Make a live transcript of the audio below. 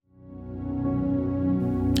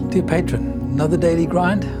Dear patron, another daily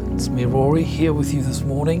grind. It's me, Rory, here with you this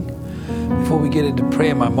morning. Before we get into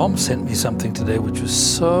prayer, my mom sent me something today which was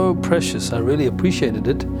so precious. I really appreciated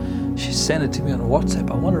it. She sent it to me on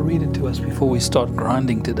WhatsApp. I want to read it to us before we start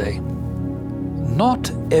grinding today.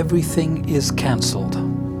 Not everything is cancelled.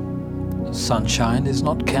 Sunshine is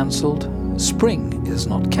not cancelled. Spring is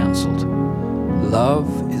not cancelled.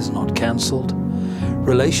 Love is not cancelled.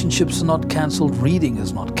 Relationships are not cancelled. Reading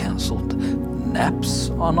is not cancelled. Naps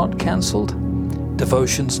are not cancelled.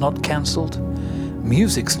 Devotion's not cancelled.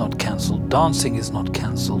 Music's not cancelled. Dancing is not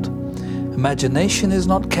cancelled. Imagination is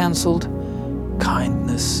not cancelled.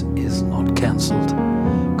 Kindness is not cancelled.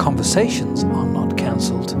 Conversations are not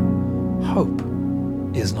cancelled. Hope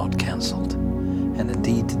is not cancelled. And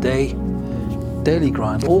indeed today, Daily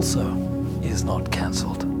Grind also is not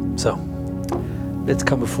cancelled. So, let's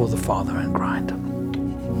come before the Father and grind.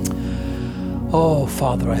 Oh,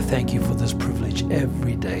 Father, I thank you for this privilege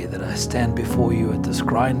every day that I stand before you at this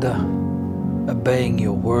grinder, obeying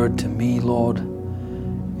your word to me, Lord,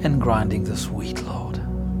 and grinding this wheat, Lord.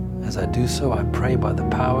 As I do so, I pray by the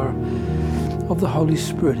power of the Holy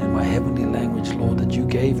Spirit in my heavenly language, Lord, that you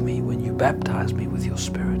gave me when you baptized me with your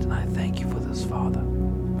Spirit. And I thank you for this, Father.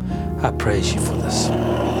 I praise you for this.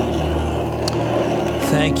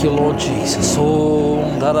 Thank you, Lord Jesus.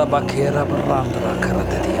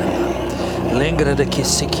 Lengra da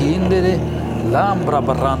kisikindere, lambra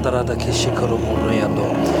barandara da kishikaro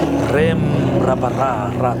muriando, rembra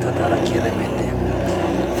barra rata da kiremende.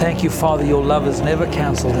 Thank you, Father, your love is never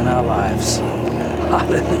cancelled in our lives.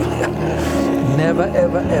 Hallelujah. Never,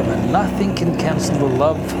 ever, ever. Nothing can cancel the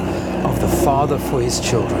love of the Father for his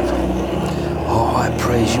children. Oh, I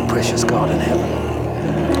praise you, precious God in heaven.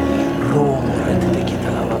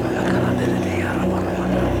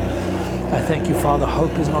 I thank you, Father,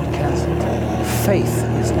 hope is not cancelled. Faith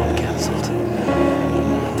is not cancelled.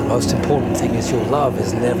 The most important thing is your love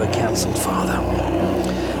is never cancelled, Father.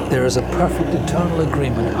 There is a perfect eternal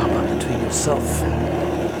agreement, Abba, between yourself and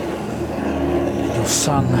your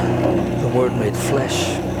Son, the Word made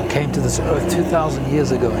flesh, came to this earth 2,000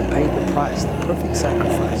 years ago and paid the price, the perfect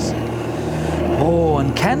sacrifice. Oh,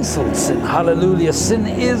 and cancelled sin. Hallelujah. Sin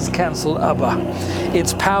is cancelled, Abba.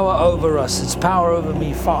 Its power over us, its power over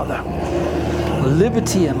me, Father.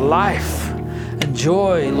 Liberty and life and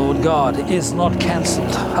joy, Lord God, is not cancelled.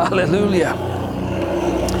 Hallelujah.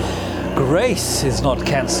 Grace is not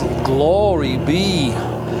cancelled. Glory be.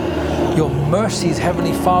 Your mercies,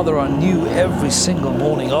 Heavenly Father, are new every single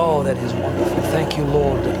morning. Oh, that is wonderful. Thank you,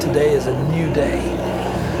 Lord, that today is a new day.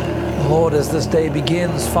 Lord, as this day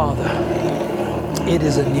begins, Father, it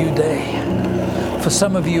is a new day. For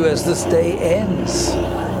some of you, as this day ends,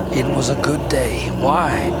 it was a good day.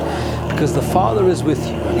 Why? Because the Father is with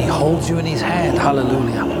you and he holds you in his hand.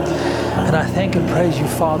 Hallelujah. And I thank and praise you,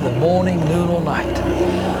 Father, morning, noon, or night.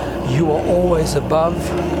 You are always above.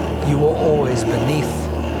 You are always beneath,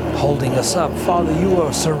 holding us up. Father, you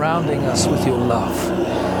are surrounding us with your love.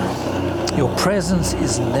 Your presence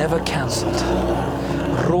is never cancelled.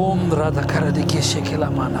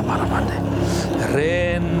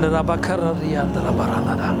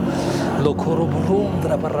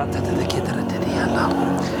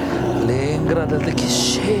 Lengra da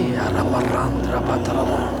kishe arabarandra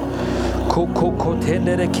batarabo koko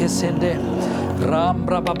kotendere kesende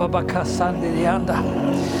rambra baba kasande yanda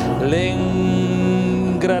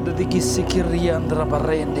lengra da kisikiriandra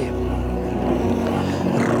barende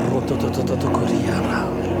rototototo koriara.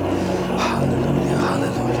 Hallelujah,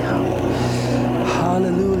 hallelujah,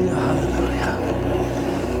 hallelujah, hallelujah.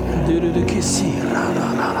 Duru de kisira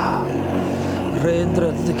la la la. Thank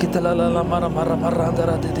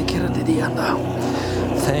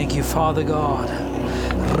you, Father God.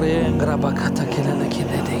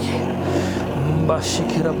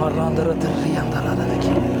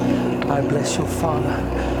 I bless your Father.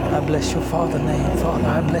 I bless your Father name, Father.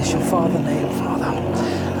 I bless your Father name, Father.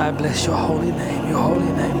 I bless your holy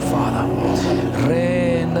name, Father.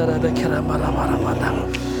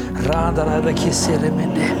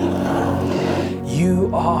 You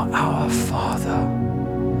are our Father,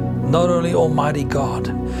 not only Almighty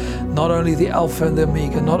God, not only the Alpha and the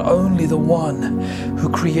Omega, not only the one who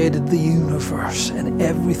created the universe and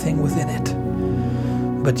everything within it,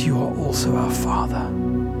 but you are also our Father.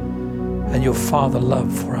 And your Father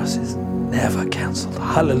love for us is never cancelled.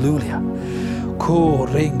 Hallelujah. Dwell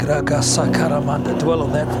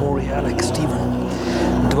on that, Rory, Alex,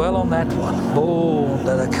 Stephen. Dwell on that one.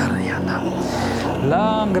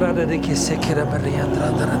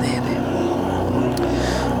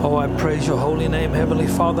 Oh, I praise your holy name, Heavenly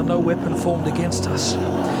Father. No weapon formed against us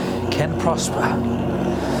can prosper.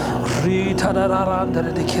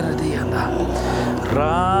 Ritararandere de kiradianda.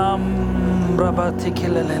 Ram rabati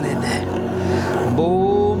kilelele.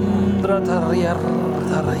 Boom dratariar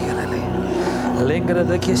tarayele. Lengra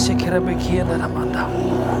de kishikirabekiana ramanda.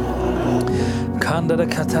 Kanda de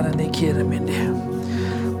katarani kiraminde.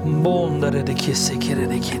 Bondare de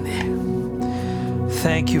kishikirikine.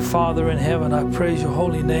 Thank you, Father in heaven. I praise your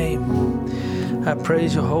holy name. I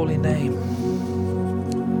praise your holy name.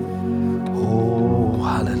 Oh,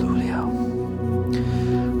 hallelujah.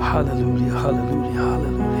 Hallelujah, hallelujah,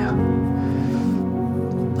 hallelujah.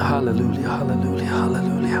 Hallelujah, hallelujah,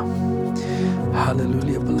 hallelujah.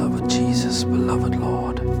 Hallelujah, beloved Jesus, beloved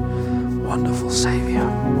Lord, wonderful Savior,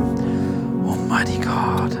 Almighty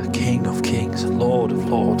God, King of kings, Lord of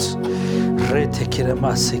lords.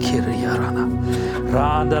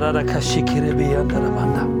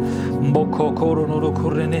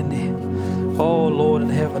 Oh Lord in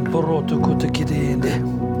heaven,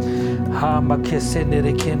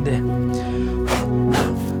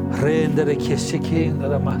 rendere keshikinde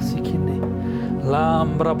ramasikinde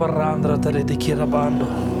lambra barandra tare de kirabando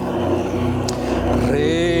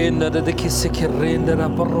rendere de kisikirendera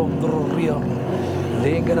barondro rio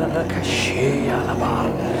lengra da kasheya laba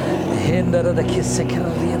hendera de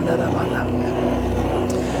kisikirendera bana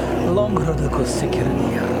longra de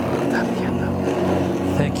kusikirenia tariana.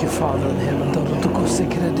 Thank you, Father in heaven. Toro to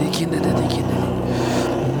kusikirede kinede de kinede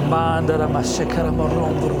mandara mashekara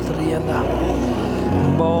marondro triana.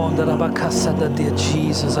 Dear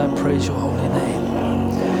Jesus, I praise your holy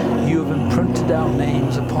name. You have imprinted our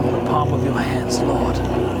names upon the palm of your hands, Lord.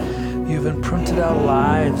 You've imprinted our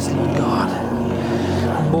lives, Lord God.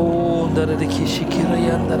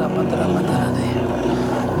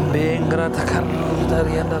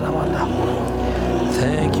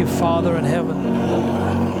 Thank you, Father in heaven.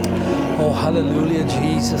 Oh, hallelujah,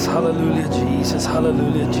 Jesus, hallelujah, Jesus,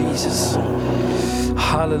 hallelujah, Jesus.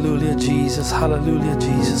 Hallelujah, Jesus, hallelujah,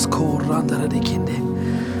 Jesus. Korandara de kinde,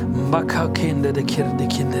 mbaka kinde de kirde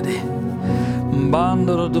kinde de,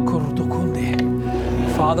 mbandoro de kurdu kunde.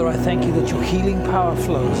 Father, I thank you that your healing power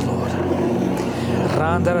flows, Lord.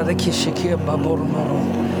 Randara de kishikir babornoro.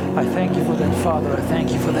 I thank you for that, Father. I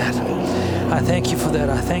thank you for that. I thank you for that.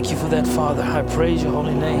 I thank you for that, Father. I praise your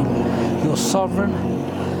holy name. Your sovereign,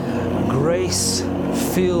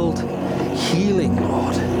 grace-filled healing,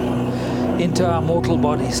 Lord, into our mortal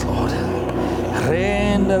bodies, Lord.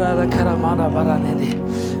 And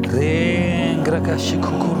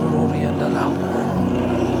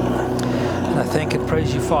I thank and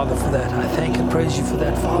praise you, Father, for that. I thank and praise you for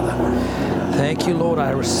that, Father. Thank you, Lord.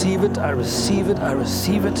 I receive it. I receive it. I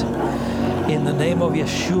receive it. In the name of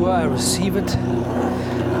Yeshua, I receive it.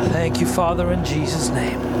 Thank you, Father, in Jesus'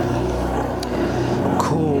 name.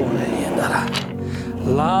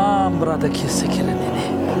 Lambra de kisikirene.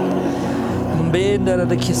 Mbendera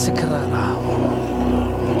de kisikirana.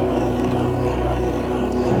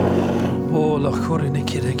 Oh, la kurine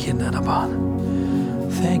kirekinanaban.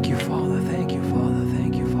 Thank you, Father. Thank you, Father.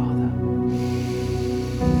 Thank you, Father.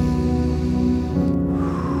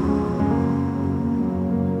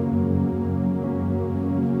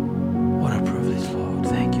 What a privilege, Lord.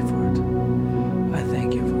 Thank you for it. I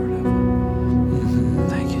thank you for it.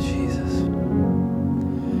 Thank you, Jesus.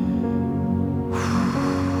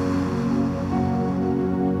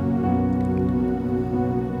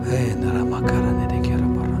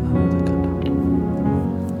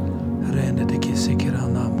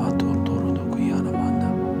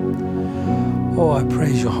 Oh, I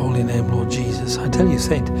praise your holy name, Lord Jesus. I tell you,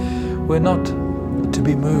 Saint, we're not to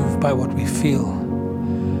be moved by what we feel.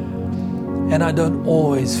 And I don't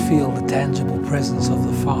always feel the tangible presence of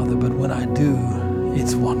the Father, but when I do,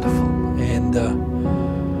 it's wonderful. And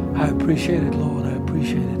I appreciate it, Lord. I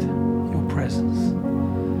appreciate it, your presence.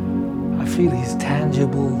 I feel He's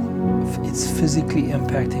tangible. It's physically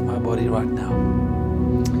impacting my body right now.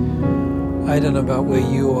 I don't know about where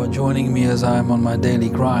you are joining me as I'm on my daily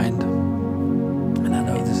grind. And I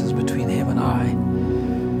know this is between Him and I.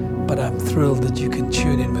 But I'm thrilled that you can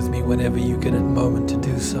tune in with me whenever you get a moment to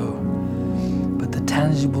do so. But the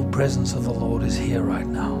tangible presence of the Lord is here right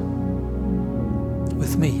now.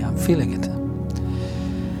 With me, I'm feeling it.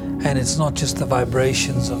 And it's not just the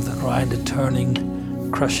vibrations of the grinder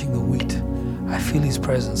turning, crushing the wheat. I feel His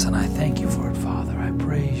presence, and I thank you for it, Father. I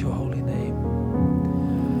praise your holy name.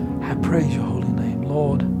 I praise your holy name,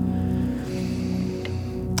 Lord.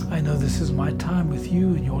 I know this is my time with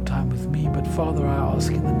you and your time with me, but Father, I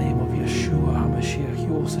ask in the name of Yeshua HaMashiach,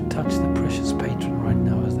 you also touch the precious patron right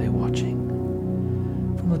now as they're watching.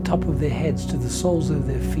 From the top of their heads to the soles of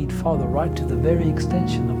their feet, Father, right to the very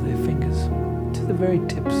extension of their fingers, to the very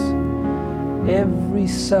tips. Every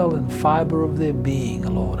cell and fiber of their being,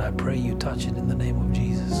 Lord, I pray you touch it in the name of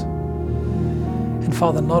Jesus. And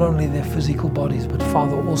Father, not only their physical bodies, but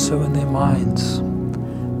Father, also in their minds,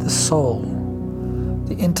 the soul,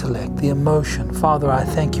 the intellect, the emotion. Father, I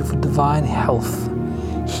thank you for divine health,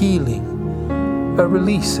 healing, a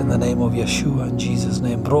release in the name of Yeshua, in Jesus'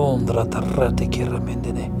 name.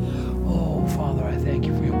 Oh, Father, I thank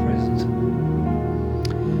you for your presence.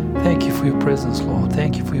 Thank you for your presence, Lord.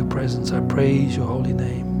 Thank you for your presence. I praise your holy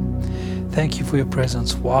name. Thank you for your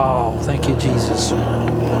presence. Wow. Thank you, Jesus.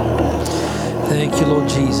 Thank you, Lord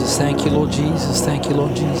Jesus. Thank you, Lord Jesus. Thank you,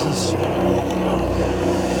 Lord Jesus.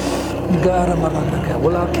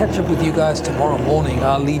 Well, I'll catch up with you guys tomorrow morning.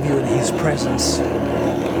 I'll leave you in his presence.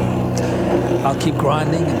 I'll keep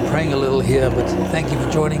grinding and praying a little here, but thank you for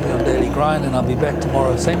joining me on Daily Grind, and I'll be back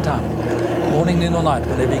tomorrow, same time, morning, noon, or night,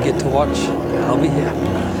 whenever you get to watch. I'll be here.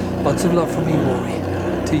 Lots of love from me, Rory,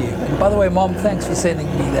 to you. And by the way, Mom, thanks for sending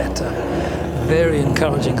me that very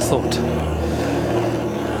encouraging thought.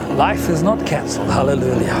 Life is not cancelled.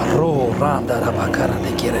 Hallelujah.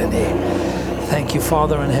 Thank you,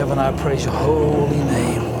 Father in heaven. I praise your holy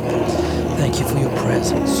name. Thank you for your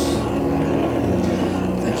presence.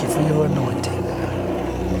 Thank you for your anointing.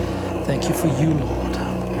 Thank you for you, Lord.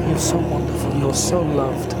 You're so wonderful. You're so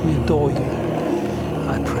loved. We adore you.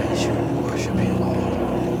 I praise you. Worship you, Lord.